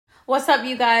What's up,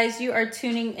 you guys? You are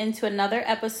tuning into another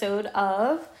episode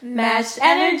of Matched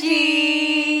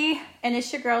Energy. And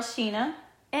it's your girl, Sheena.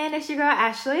 And it's your girl,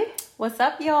 Ashley. What's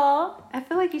up, y'all? I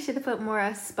feel like you should have put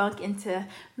more spunk into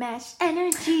Matched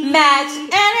Energy.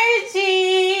 Matched Energy!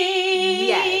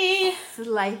 Yes,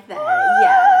 like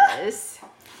that, yes.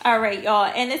 All right,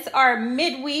 y'all. And it's our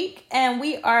midweek, and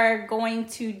we are going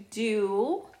to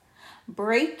do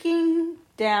Breaking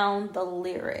Down the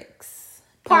Lyrics.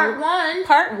 Part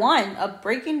one of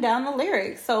breaking down the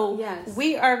lyrics. So yes,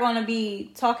 we are going to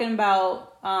be talking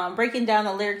about breaking down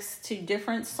the lyrics to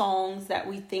different songs that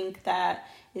we think that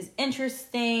is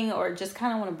interesting, or just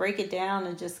kind of want to break it down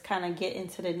and just kind of get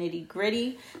into the nitty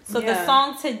gritty. So the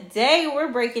song today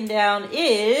we're breaking down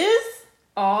is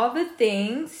All the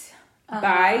Things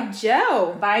by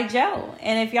Joe. By Joe.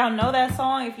 And if y'all know that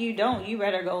song, if you don't, you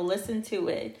better go listen to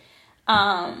it.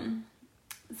 So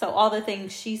All the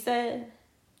Things She Said.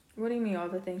 What do you mean, all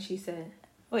the things she said?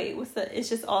 Wait, it's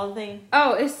just all the things?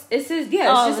 Oh, it's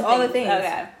just all the things.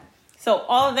 Okay. So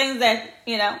all the things that,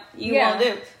 you won't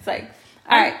do. It's like,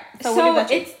 all right. So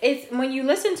it's when you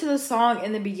listen to the song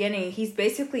in the beginning, he's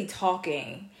basically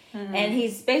talking. Mm-hmm. And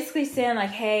he's basically saying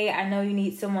like, hey, I know you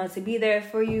need someone to be there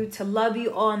for you, to love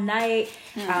you all night.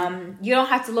 Mm-hmm. You don't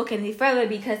have to look any further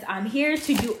because I'm here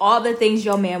to do all the things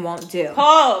your man won't do.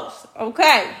 Pause.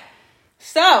 Okay.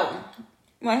 So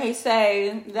when he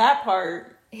say that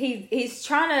part, he's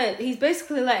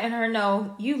basically letting her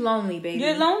know you lonely, baby.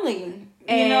 You're lonely.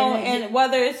 And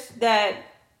whether it's that,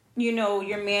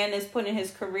 your man is putting his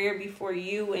career before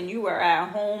you and you are at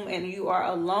home and you are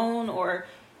alone, or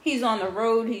he's on the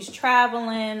road, he's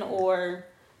traveling, or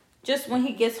just when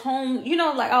he gets home,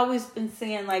 like I always been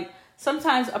saying, like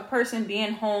sometimes a person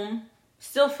being home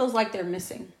still feels like they're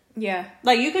missing. Yeah.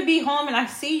 Like you could be home and I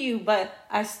see you, but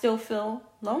I still feel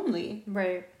lonely.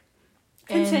 Right.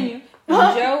 Continue.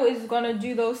 And Joe is going to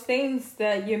do those things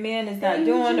that your man is not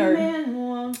doing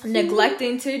or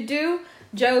neglecting to do.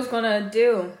 Joe's going to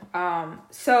do.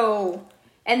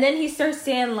 And then he starts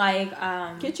saying like,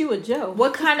 get you a Joe.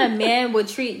 What kind of man would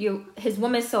treat his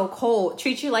woman so cold,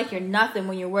 treat you like you're nothing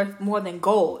when you're worth more than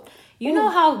gold? You know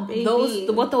how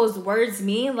what those words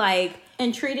mean? Like,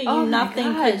 and treating you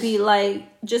nothing could be like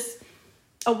just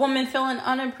a woman feeling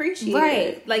unappreciated.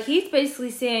 Right. Like he's basically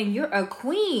saying you're a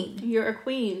queen. You're a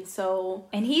queen. So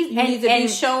you need to be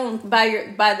shown by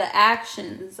the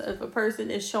actions. If a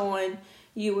person is showing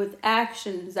you with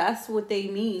actions, that's what they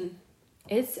mean.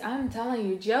 I'm telling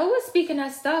you, Joe was speaking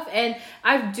that stuff, and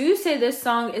I do say this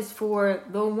song is for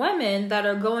the women that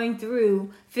are going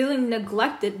through feeling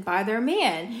neglected by their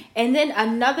man, and then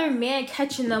another man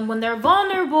catching them when they're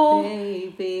vulnerable,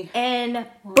 baby, and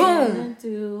boom,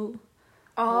 do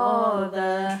all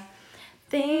the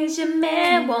things your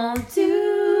man won't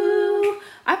do.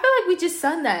 I feel like we just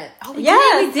sung that. Oh, we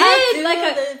did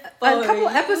like a couple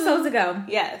episodes ago.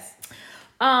 Yes.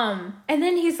 And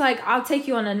then he's like, I'll take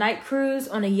you on a night cruise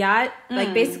on a yacht.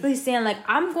 Like basically saying like,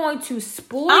 I'm going to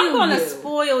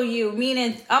spoil you.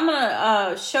 Meaning I'm going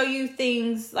to show you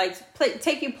things, like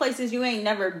take you places you ain't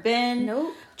never been.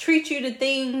 Nope. Treat you to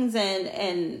things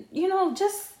and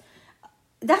just,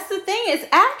 that's the thing. It's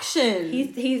action.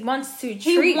 He wants to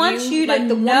treat you like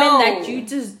the woman that you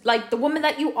just, like the woman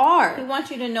that you are. He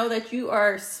wants you to know that you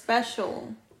are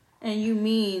special and you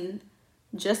mean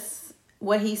just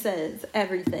what he says,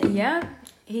 everything. Yeah.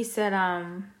 He said,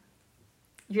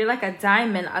 you're like a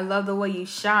diamond. I love the way you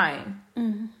shine.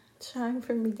 Shine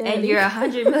for me, daddy. And you're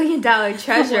 $100 million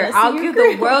treasure. I'll give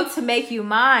the world to make you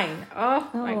mine. Oh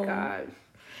my God.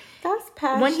 That's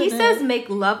passionate. When he says make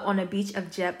love on a beach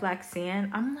of jet black sand,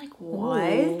 I'm like, what?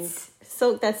 Ooh.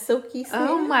 So that's silky sand?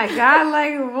 Oh my God,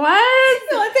 like what?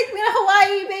 You want to take me to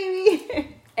Hawaii,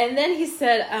 baby? And then he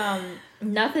said,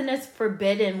 nothing is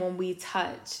forbidden when we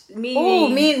touch.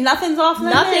 Meaning nothing's off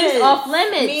limits. Nothing's off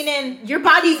limits. Meaning your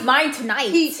body's mine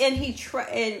tonight.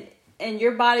 And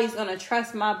your body's gonna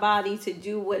trust my body to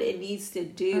do what it needs to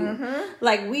do. Mm-hmm.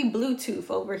 Like we Bluetooth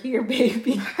over here,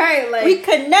 baby. Right, like we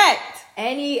connect.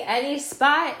 Any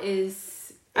spot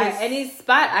any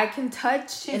spot I can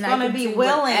touch. She's gonna be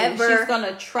willing. Whatever. She's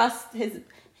gonna trust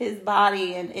his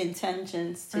body and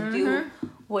intentions to do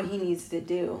what he needs to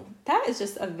do. That is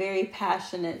just a very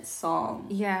passionate song.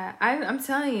 Yeah, I'm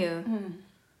telling you.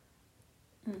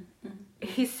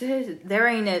 He says there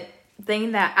ain't a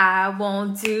thing that I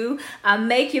won't do. I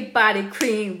make your body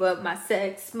cream with my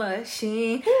sex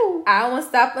machine. Ooh. I won't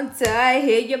stop until I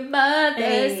hear your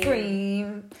mother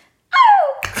scream.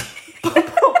 Oh!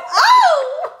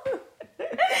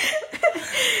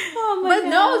 Oh my God.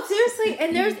 No, seriously,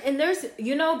 and there's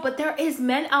but there is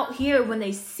men out here when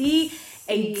they see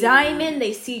a diamond,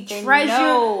 they see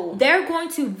treasure. They're going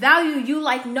to value you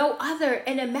like no other.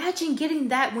 And imagine getting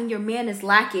that when your man is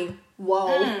lacking.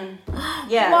 Whoa.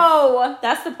 Yeah. Whoa.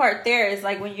 That's the part there is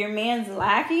like when your man's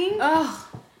lacking. Oh.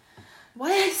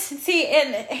 What? See,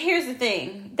 and here's the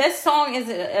thing. This song is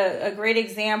a great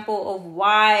example of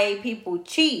why people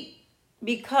cheat.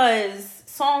 Because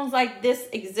songs like this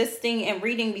existing and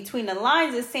reading between the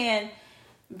lines is saying,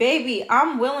 baby,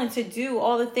 I'm willing to do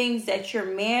all the things that your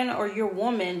man or your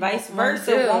woman, vice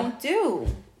versa, won't do.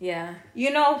 Yeah.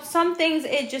 You know, some things,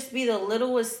 it just be the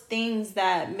littlest things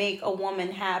that make a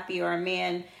woman happy or a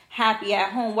man happy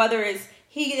at home. Whether it's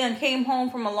he then came home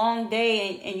from a long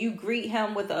day and you greet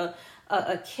him with a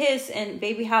kiss and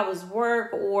baby, how was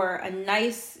work, or a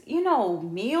nice,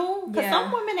 meal. Because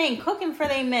some women ain't cooking for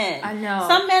their men. I know.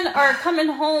 Some men are coming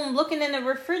home looking in the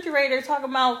refrigerator talking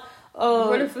about,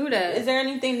 where the food at? Is there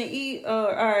anything to eat?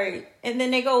 All right. And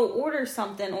then they go order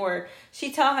something, or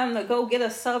she tell him to go get a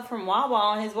sub from Wawa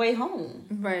on his way home.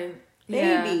 Right.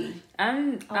 Baby. Yeah.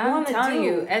 I'm telling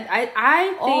you.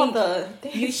 I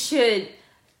think you should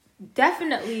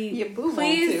definitely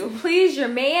please your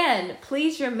man.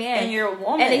 Please your man. And you're a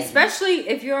woman. And especially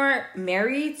if you're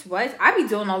married twice. I be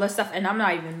doing all this stuff and I'm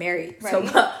not even married. Right.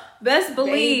 So best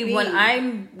believe when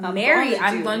I'm married,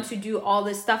 I'm going to do all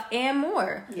this stuff and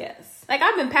more. Yes. Like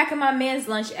I've been packing my man's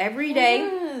lunch every day.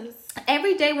 Yes.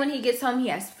 Every day when he gets home, he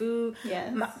has food.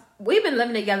 Yes. We've been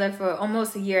living together for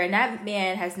almost a year, and that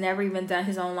man has never even done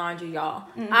his own laundry, y'all.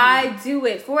 Mm-hmm. I do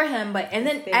it for him, and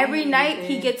then every night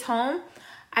he gets home,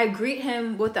 I greet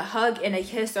him with a hug and a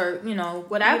kiss or,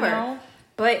 whatever.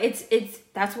 But it's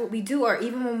that's what we do, or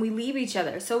even when we leave each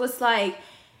other. So it's like,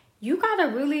 you got to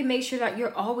really make sure that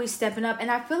you're always stepping up.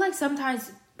 And I feel like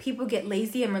sometimes people get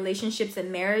lazy in relationships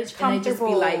and marriage, and they just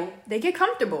be like, they get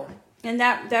comfortable. And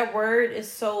that word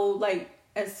is so, like,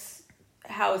 as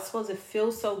how it's supposed to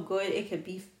feel so good, it could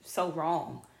be so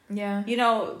wrong. Yeah.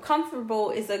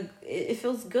 Comfortable it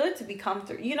feels good to be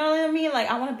comfortable. You know what I mean? Like,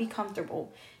 I want to be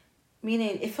comfortable.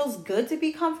 Meaning, it feels good to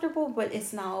be comfortable, but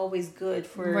it's not always good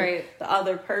for the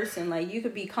other person. Like, you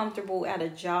could be comfortable at a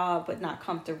job, but not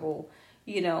comfortable,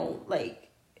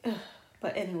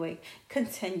 But anyway,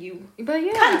 continue. But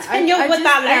yeah, continue with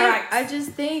that lyrics. I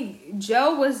just think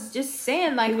Joe was just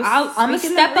saying, like, I'm going to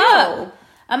step up.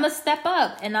 I'm going to step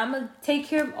up, and I'm going to take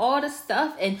care of all the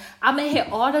stuff, and I'm going to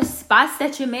hit all the spots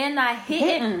that your man not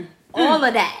hitting. All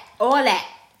of that. All that.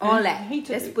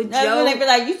 That's what Joe. They be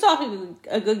like, you talking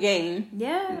a good game.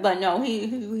 Yeah. But no,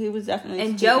 he was definitely.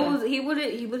 And Joe he would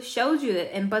have showed you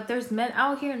that. But there's men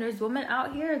out here and there's women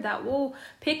out here that will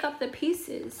pick up the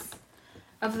pieces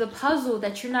of the puzzle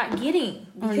that you're not getting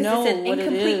because it's an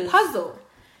incomplete puzzle.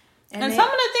 And some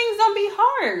of the things don't be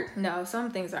hard. No, some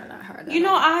things are not hard.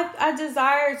 I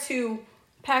desire to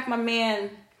pack my man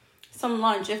some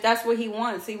lunch if that's what he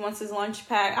wants. He wants his lunch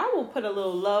pack. I will put a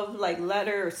little love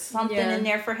letter or something in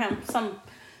there for him. Some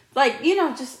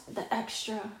just the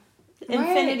extra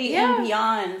infinity and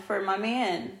beyond for my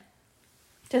man.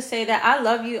 To say that I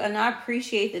love you and I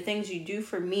appreciate the things you do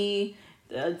for me,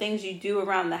 the things you do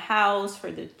around the house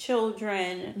for the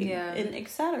children, and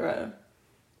etc.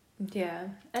 Yeah.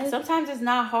 Sometimes it's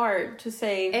not hard to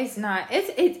say. It's not.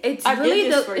 It's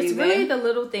really the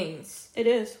little things. It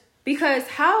is. Because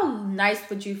how nice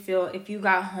would you feel if you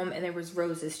got home and there was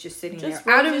roses just sitting there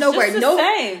out of nowhere?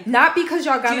 Not because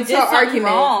y'all got into an argument.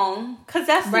 Wrong. Because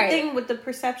that's the thing with the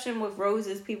perception with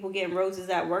roses. People getting roses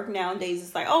at work nowadays.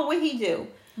 It's like, oh, what'd he do?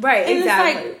 Right, and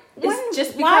exactly. It's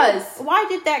just because. Why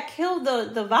did that kill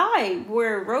the vibe?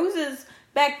 Where roses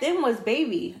back then was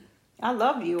baby, I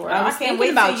love you, or I can't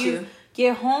wait till you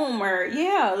get home, or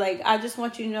I just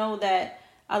want you to know that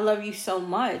I love you so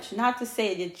much. Not to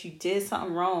say that you did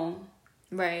something wrong.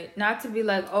 Right. Not to be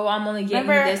like, oh, I'm only getting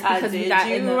this because we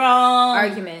got in the wrong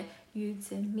argument. You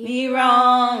did me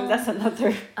wrong. That's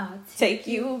another. I'll take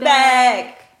you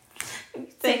back.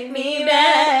 Take me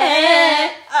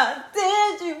back. I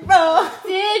did you wrong.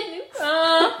 Did you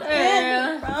wrong,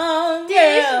 girl.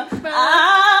 Did you wrong.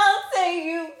 I'll take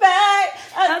you back.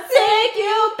 I'll take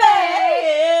you back.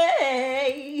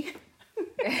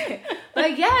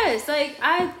 But yes,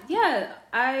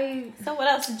 So what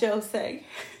else did Joe say?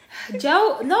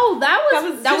 Joe, no, that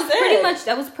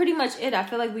was pretty much it. I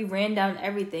feel like we ran down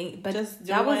everything, but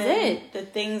that was it. The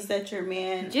things that your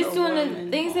man just doing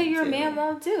the things that your man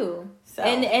won't do. So,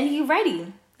 and he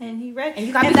ready. And he ready. And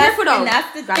you gotta be careful though. And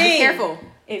that's the thing. Be careful.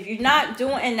 If you're not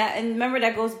doing and remember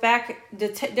that goes back.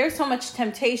 There's so much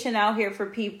temptation out here for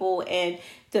people, and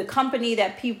the company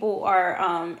that people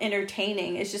are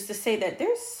entertaining is just to say that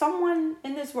there's someone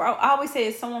in this world. I always say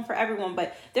it's someone for everyone,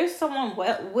 but there's someone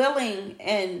willing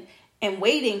and and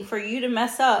waiting for you to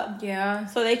mess up. Yeah.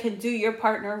 So they can do your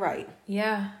partner right.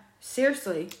 Yeah.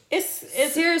 Seriously. It's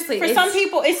seriously. For some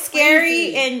people, it's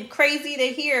scary and crazy to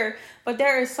hear, but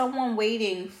there is someone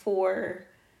waiting for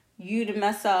you to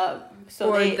mess up.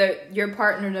 So or your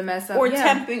partner to mess up. Or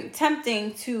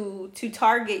tempting to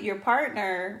target your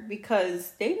partner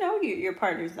because they know your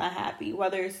partner's not happy.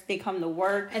 Whether it's they come to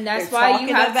work and that's why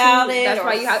you have about to. It that's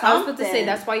why you have. I was about to say something.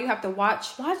 that's why you have to watch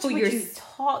who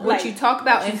what you talk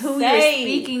about and who you're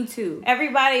speaking to.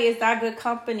 Everybody is not good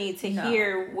company to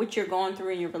hear what you're going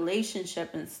through in your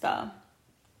relationship and stuff.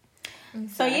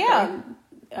 Exactly. So yeah.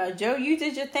 Joe, you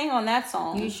did your thing on that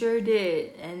song. You sure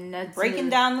did. And that's Breaking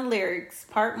Down the Lyrics,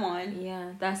 part 1.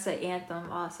 Yeah, that's an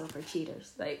anthem also for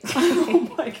cheaters. Like,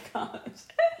 oh my gosh.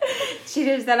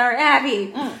 Cheaters that aren't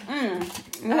happy.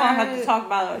 We're going to have to talk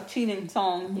about a cheating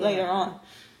song later on.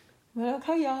 But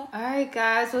okay, y'all. All right,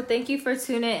 guys. Well, thank you for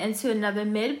tuning into another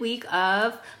midweek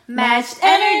of Matched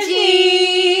Energy.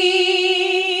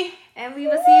 And we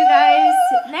will see you guys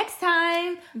next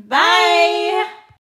time. Bye.